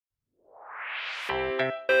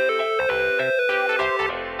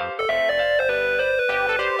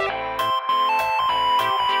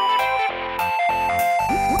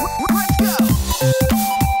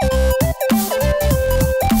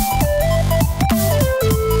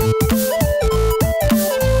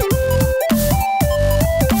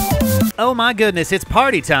Oh my goodness, it's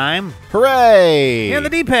party time. Hooray! And the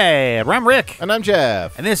D-pad. I'm Rick. And I'm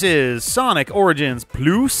Jeff. And this is Sonic Origins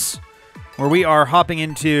Plus, where we are hopping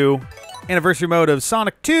into anniversary mode of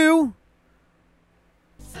Sonic 2.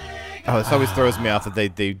 Oh, this always throws me off that they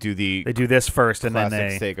do the They do this first and then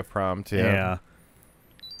classic they... Sega prompt. Yeah.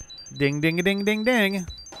 Ding, ding, ding, ding, ding.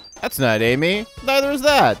 That's not Amy. Neither is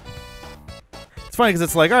that. It's funny because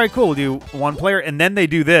it's like, all right, cool, we'll do one player, and then they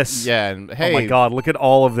do this. Yeah, and hey. Oh my god, look at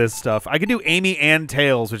all of this stuff. I could do Amy and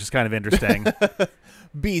Tails, which is kind of interesting.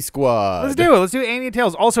 B-Squad. Let's do it. Let's do Amy and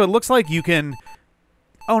Tails. Also, it looks like you can...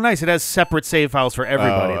 Oh, nice. It has separate save files for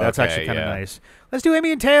everybody. That's okay, actually kind of nice. Let's do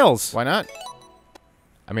Amy and Tails. Why not?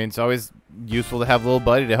 I mean, it's always useful to have a little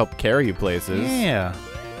buddy to help carry you places. Yeah.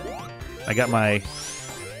 I got my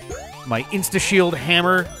Insta-Shield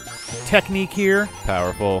hammer technique here.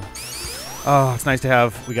 Powerful. Oh, it's nice to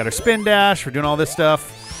have. We got our spin dash. We're doing all this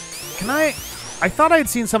stuff. Can I thought I had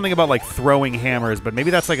seen something about, like, throwing hammers, but maybe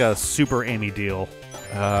that's like a super Amy deal.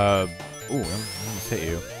 Ooh, I almost hit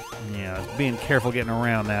you. Yeah, I was being careful getting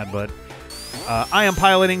around that, but I am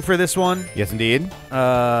piloting for this one. Yes, indeed.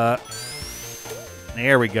 There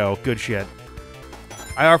we go. Good shit.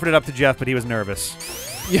 I offered it up to Jeff, but he was nervous.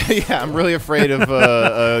 Yeah, I'm really afraid of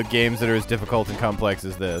games that are as difficult and complex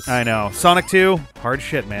as this. I know. Sonic 2, hard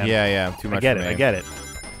shit, man. Yeah, too much I get for it, me. I get it.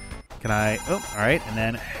 Can I... Oh, all right, and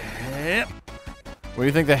then... Yep. What do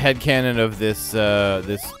you think the headcanon of this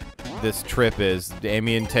trip is?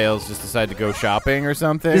 Amy and Tails just decide to go shopping or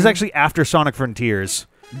something? This is actually after Sonic Frontiers.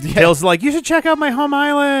 Yeah. Tails is like, you should check out my home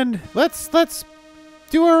island. Let's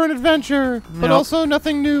do our own adventure, but Nope. also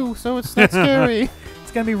nothing new, so it's not scary.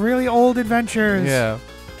 It's going to be really old adventures. Yeah.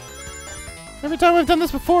 Every time I've done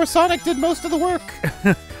this before, Sonic did most of the work.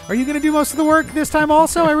 Are you going to do most of the work this time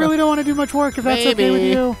also? I really don't want to do much work if that's okay with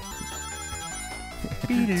you.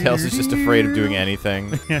 Tails is just afraid of doing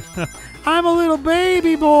anything. I'm a little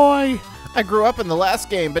baby boy. I grew up in the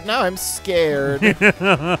last game, but now I'm scared.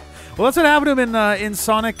 Well, that's what happened to him in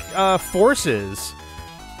Sonic Forces.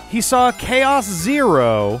 He saw Chaos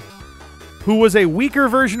Zero, who was a weaker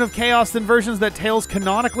version of Chaos than versions that Tails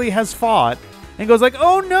canonically has fought, and goes like,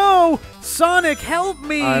 oh no, Sonic, help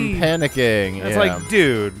me! I'm panicking. And it's yeah. like,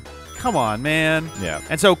 dude, come on, man. Yeah.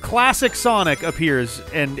 And so classic Sonic appears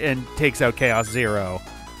and takes out Chaos Zero.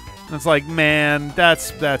 And it's like, man,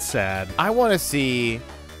 that's sad. I want to see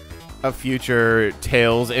a future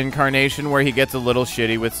Tails incarnation where he gets a little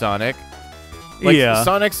shitty with Sonic. Like, yeah.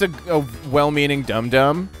 Sonic's a well-meaning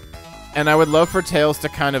dum-dum, and I would love for Tails to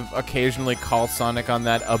kind of occasionally call Sonic on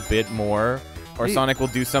that a bit more. Or Sonic will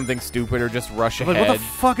do something stupid or just rush ahead. Like, what the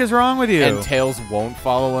fuck is wrong with you? And Tails won't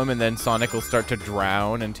follow him, and then Sonic will start to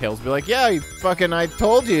drown, and Tails will be like, yeah, I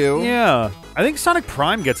told you. Yeah. I think Sonic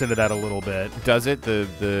Prime gets into that a little bit. Does it?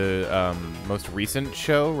 The most recent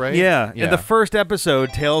show, right? Yeah. In the first episode,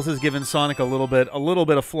 Tails has given Sonic a little bit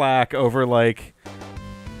of flack over, like,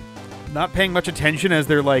 not paying much attention as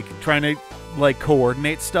they're, like, trying to, like,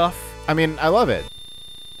 coordinate stuff. I mean, I love it.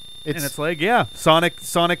 And it's like, yeah,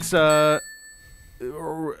 Sonic's,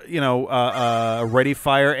 ready,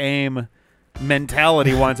 fire, aim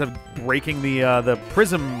mentality winds up breaking the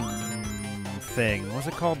prism thing. What's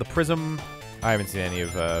it called? The prism... I haven't seen any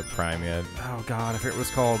of Prime yet. Oh, God, I forget what it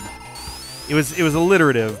was called. It was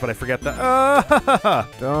alliterative, but I forget the...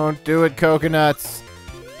 Don't do it, coconuts.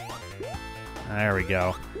 There we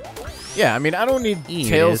go. Yeah, I mean, I don't need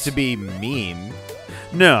Tails to be mean.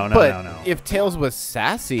 No. If Tails was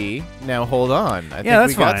sassy, now hold on. I think that's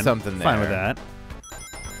we got fine. something there. Fine with that.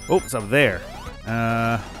 Oh, it's up there.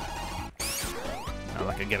 No,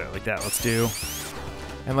 I can get it like that. Let's do...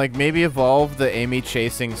 And, like, maybe evolve the Amy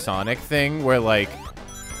chasing Sonic thing where, like...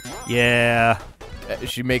 Yeah.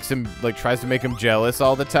 She makes him, like, tries to make him jealous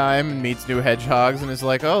all the time and meets new hedgehogs and is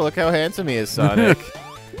like, oh, look how handsome he is, Sonic.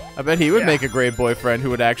 I bet he would make a great boyfriend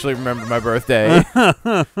who would actually remember my birthday.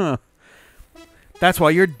 That's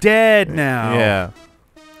why you're dead now. Yeah.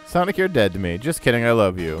 Sonic, you're dead to me. Just kidding, I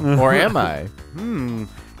love you. Or am I?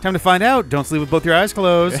 Time to find out. Don't sleep with both your eyes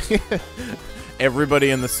closed. Everybody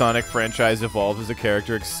in the Sonic franchise evolved as a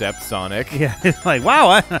character except Sonic. Yeah, it's like,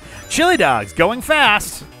 wow, chili dogs, going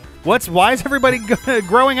fast. Why is everybody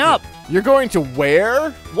growing up? You're going to where?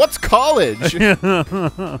 What's college?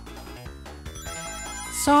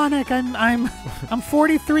 Sonic, I'm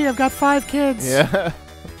 43. I've got 5 kids. Yeah.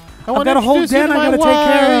 I've got a whole den I gotta take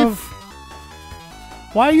care of.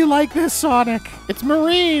 Why are you like this, Sonic? It's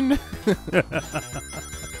Marine.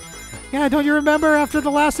 Yeah, don't you remember after the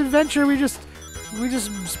last adventure we just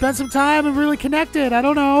spent some time and really connected? I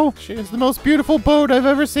don't know. She is the most beautiful boat I've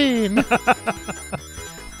ever seen.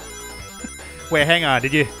 Wait, hang on.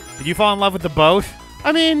 Did you fall in love with the boat?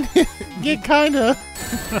 I mean, Yeah, kinda.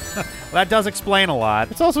 That does explain a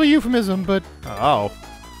lot. It's also a euphemism, but Oh.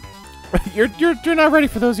 you're not ready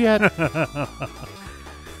for those yet.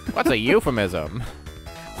 What's a euphemism?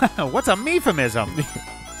 What's a euphemism?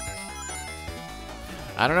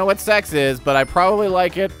 I don't know what sex is, but I probably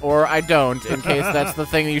like it, or I don't, in case that's the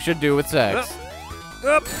thing you should do with sex.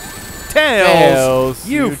 Tails!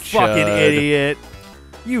 You fucking chud. idiot.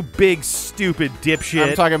 You big, stupid dipshit.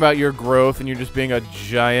 I'm talking about your growth, and you're just being a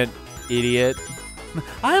giant idiot.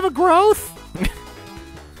 I have a growth?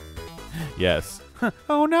 Yes.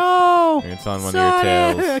 Oh, no. It's on one of your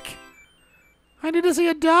tails. Sonic! I need to see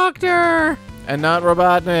a doctor. And not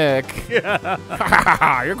Robotnik.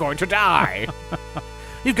 You're going to die.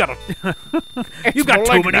 You've got You've got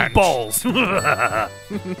too many balls.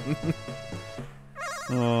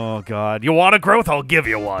 Oh, God. You want a growth? I'll give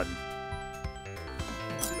you one.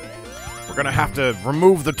 We're gonna have to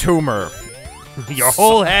remove the tumor. Your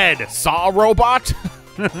whole head. Saw robot?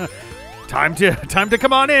 Time to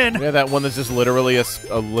come on in. Yeah, that one that's just literally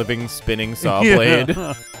a living spinning saw blade.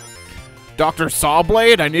 Dr.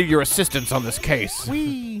 Sawblade, I need your assistance on this case.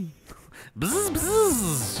 Wee. Bzz,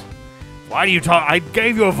 bzz. Why do you talk? I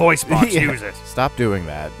gave you a voice box. Yeah. Use it. Stop doing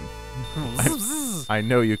that. I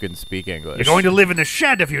know you can speak English. You're going to live in the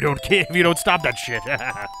shed if you don't stop that shit.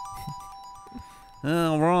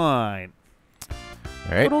 All right.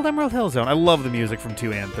 All right. Good old Emerald Hill Zone. I love the music from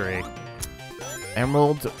 2 and 3.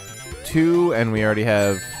 Emerald 2, and we already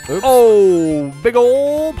have... Oops. Oh, big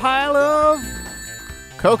old pile of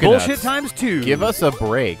Coconuts. bullshit times 2. Give us a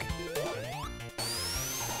break.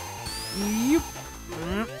 Yep.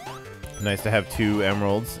 Nice to have 2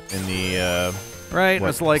 emeralds in the Right.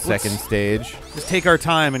 It's like second stage. Just take our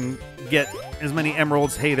time and get as many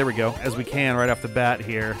emeralds. Hey, there we go, as we can right off the bat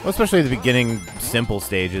here. Well, especially the beginning simple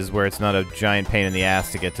stages where it's not a giant pain in the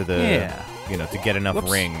ass to get to the, to get enough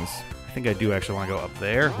Whoops. rings. I think I do actually want to go up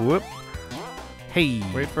there. Whoop. Hey.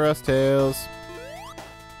 Wait for us, Tails.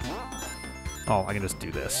 Oh, I can just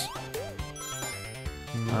do this.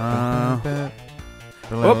 Oh,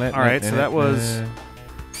 all right, so that was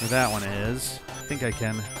where that one is. I think I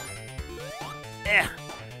can.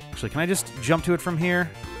 Actually, can I just jump to it from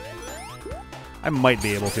here? I might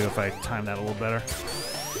be able to if I time that a little better.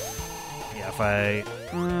 Yeah, if I...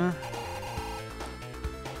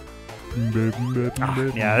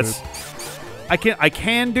 yeah, it's... I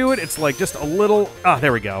can do it. It's like just a little... Ah,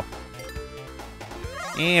 there we go.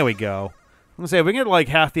 There we go. I'm gonna say if we can get like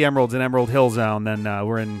half the emeralds in Emerald Hill Zone, then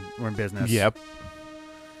we're in business. Yep.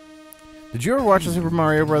 Did you ever watch the Super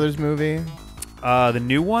Mario Brothers movie? The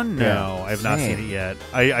new one? No, Yeah. I have not seen it yet.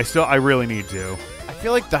 I really need to. I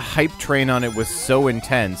feel like the hype train on it was so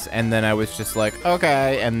intense, and then I was just like,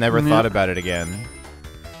 okay, and never thought about it again.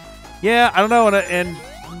 Yeah, I don't know, and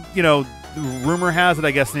you know, rumor has it, I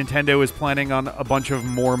guess Nintendo is planning on a bunch of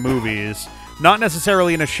more movies. Not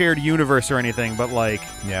necessarily in a shared universe or anything, but like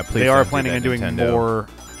they are planning on doing more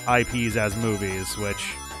IPs as movies,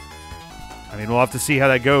 which, I mean, we'll have to see how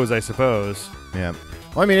that goes, I suppose. Yeah.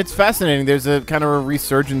 Well, I mean, it's fascinating. There's a kind of a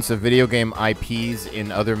resurgence of video game IPs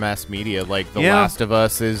in other mass media. Like, The Last of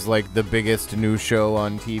Us is, like, the biggest new show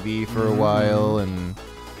on TV for a while, and,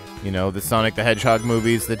 you know, the Sonic the Hedgehog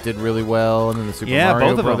movies that did really well, and then the Super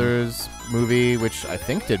Mario Brothers movie, which I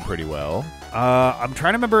think did pretty well. I'm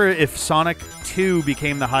trying to remember if Sonic 2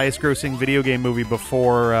 became the highest-grossing video game movie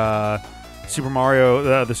before the Super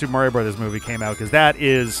Mario Brothers movie came out, because that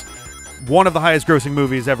is one of the highest-grossing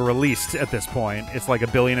movies ever released at this point. It's like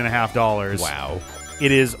 $1.5 billion. Wow.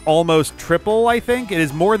 It is almost triple, I think. It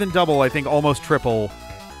is more than double, I think, almost triple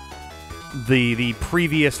the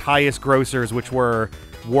previous highest grossers, which were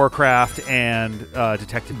Warcraft and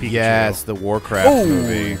Detective Pikachu. Yes, the Warcraft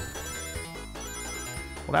movie.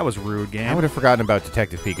 Well, that was rude, game. I would have forgotten about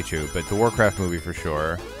Detective Pikachu, but the Warcraft movie for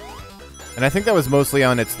sure. And I think that was mostly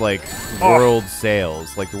on its, like, world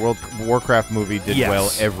sales. Like, the Warcraft movie did well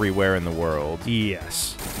everywhere in the world.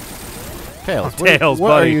 Yes. Tails, Tails, what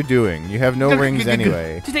buddy. are you doing? You have no rings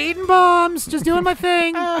anyway. Just eating bombs. Just doing my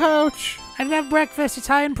thing. Ouch. I didn't have breakfast. It's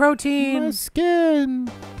high in protein. My skin.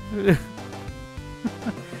 This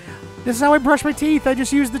is how I brush my teeth. I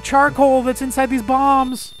just use the charcoal that's inside these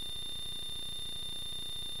bombs.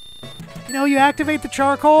 You know, you activate the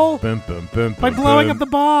charcoal by blowing up the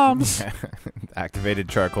bombs. Activated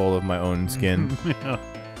charcoal of my own skin.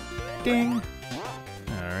 Ding.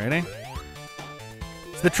 Alrighty.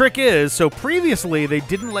 So the trick is, so previously they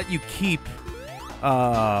didn't let you keep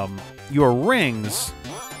your rings.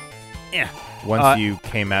 Once you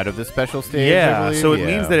came out of the special stage, I Yeah, believe? so it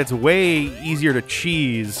means that it's way easier to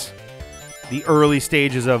cheese the early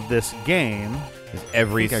stages of this game.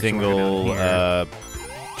 every single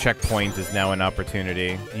checkpoint is now an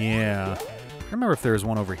opportunity. Yeah. I remember if there was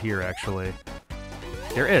one over here, actually.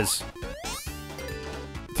 There is.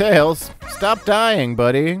 Tails, stop dying,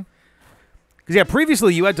 buddy. Because, yeah,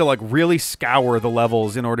 previously you had to, like, really scour the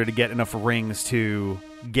levels in order to get enough rings to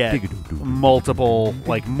get multiple,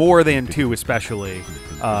 like, more than 2 especially,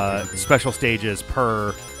 special stages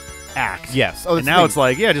per act. Yes. And now it's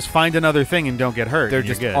like, yeah, just find another thing and don't get hurt. There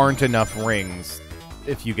just aren't enough rings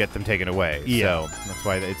if you get them taken away. Yeah. So that's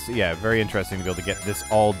why it's, very interesting to be able to get this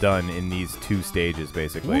all done in these 2 stages,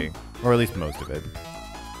 basically. Ooh. Or at least most of it.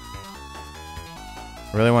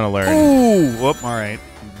 I really want to learn. Ooh! Whoop, all right.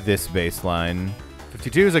 This baseline.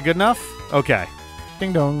 52, is that good enough? Okay.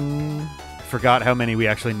 Ding dong. Forgot how many we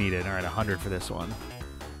actually needed. All right, 100 for this one.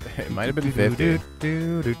 It might have been 50.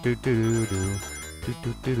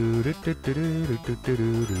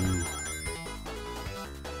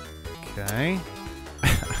 Okay.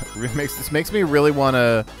 This makes me really want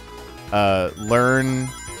to learn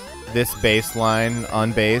this baseline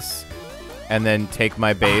on bass, and then take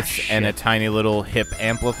my bass and a tiny little hip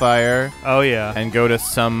amplifier. Oh yeah. And go to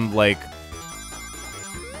some like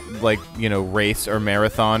race or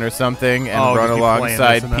marathon or something, and run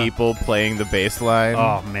alongside people playing the bass line.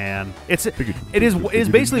 Oh man, it is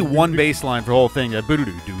basically one bass line for the whole thing. Yeah.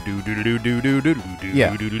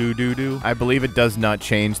 I believe it does not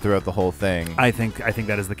change throughout the whole thing. I think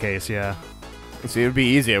that is the case. Yeah. See, it would be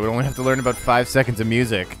easy. I would only have to learn about 5 seconds of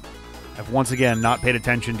music. I've once again not paid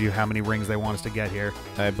attention to how many rings they want us to get here.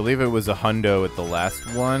 I believe it was a hundo at the last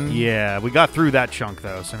one. Yeah, we got through that chunk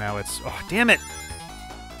though, so now it's damn it.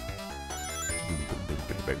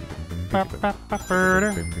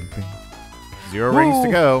 0 rings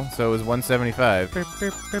to go, so it was 175.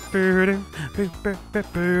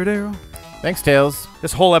 Thanks, Tails.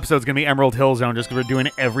 This whole episode's gonna be Emerald Hill Zone just because we're doing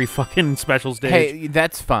every fucking special stage. Hey,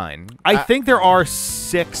 that's fine. I think there are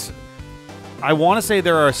 6. I want to say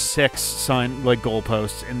there are 6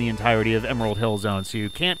 goalposts in the entirety of Emerald Hill Zone, so you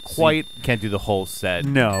can't quite... can't do the whole set.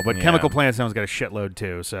 No, but Chemical Plant Zone's got a shitload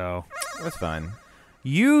too, so... That's fine.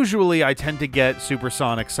 Usually I tend to get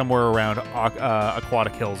Supersonic somewhere around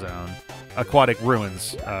Aquatic Hill Zone. Aquatic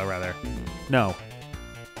Ruins, rather. No.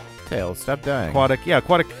 Tails, stop dying.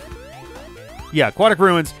 Aquatic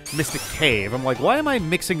Ruins, Mystic Cave. I'm like, why am I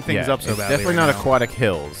mixing things up so badly? Definitely not Aquatic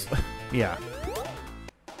Hills. Yeah.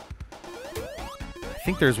 I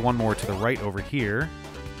think there's one more to the right over here.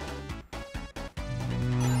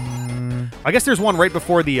 I guess there's one right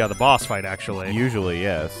before the boss fight, actually. Usually,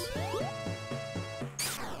 yes.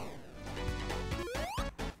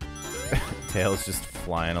 Tails just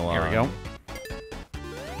flying along. There we go.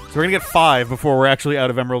 So we're going to get 5 before we're actually out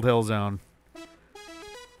of Emerald Hill Zone.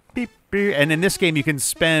 Beep, beep. And in this game, you can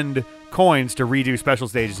spend coins to redo special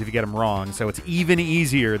stages if you get them wrong, so it's even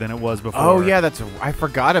easier than it was before. Oh, yeah, I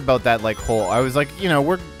forgot about that, I was like,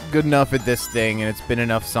 we're good enough at this thing, and it's been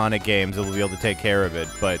enough Sonic games that we'll be able to take care of it,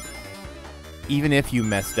 but even if you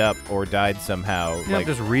messed up or died somehow...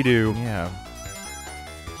 just redo. Yeah.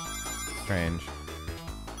 Strange.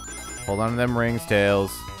 Hold on to them rings,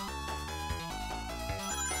 Tails.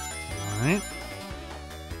 Alright.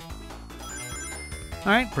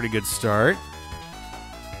 Alright, pretty good start.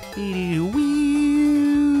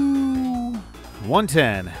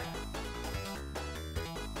 110.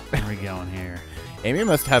 Where are we going here? Amy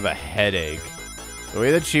must have a headache. The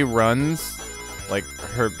way that she runs, like,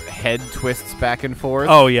 her head twists back and forth.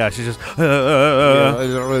 Oh, yeah, she's just... the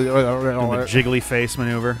jiggly face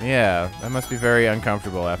maneuver. Yeah, that must be very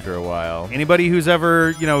uncomfortable after a while. Anybody who's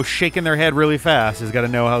ever, shaking their head really fast has got to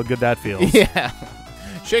know how good that feels. Yeah.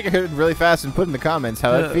 Shake your head really fast and put in the comments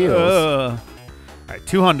how that feels. All right,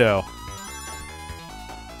 2 hundo.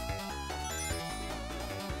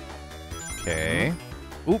 Okay.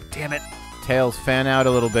 Oop, damn it. Tails, fan out a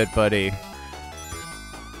little bit, buddy.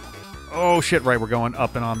 Oh, shit, right, we're going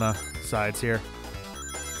up and on the sides here.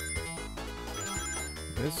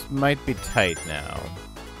 This might be tight now.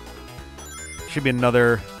 Should be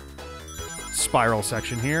another spiral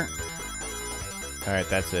section here. All right,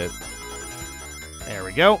 that's it. There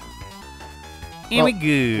we go. And we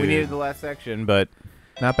good. We needed the last section, but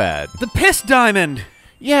not bad. The piss diamond!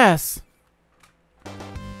 Yes!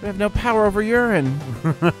 We have no power over urine.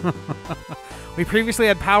 We previously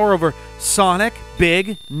had power over Sonic,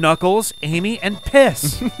 Big, Knuckles, Amy, and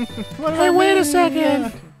Piss. Hey, wait a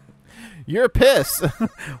second. You're Piss.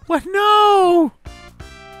 What? No!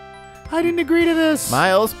 I didn't agree to this.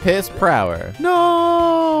 Miles Piss Prower.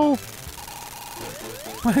 No!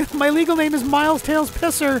 My legal name is Miles Tails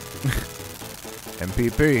Pisser.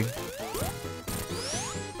 MPP.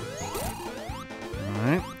 All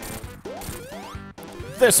right.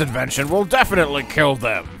 This invention will definitely kill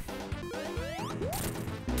them.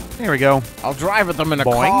 There we go. I'll drive at them in a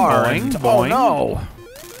Boing, car. boing, and, boing. Oh, no.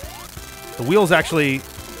 The wheels actually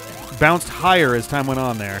bounced higher as time went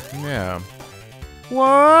on there. Yeah.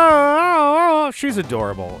 Whoa! She's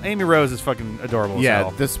adorable. Amy Rose is fucking adorable as Yeah,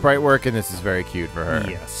 hell. the sprite work in this is very cute for her.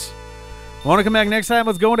 Yes. Want to come back next time?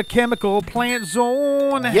 Let's go into Chemical Plant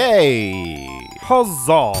Zone. Yay!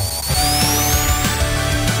 Huzzah!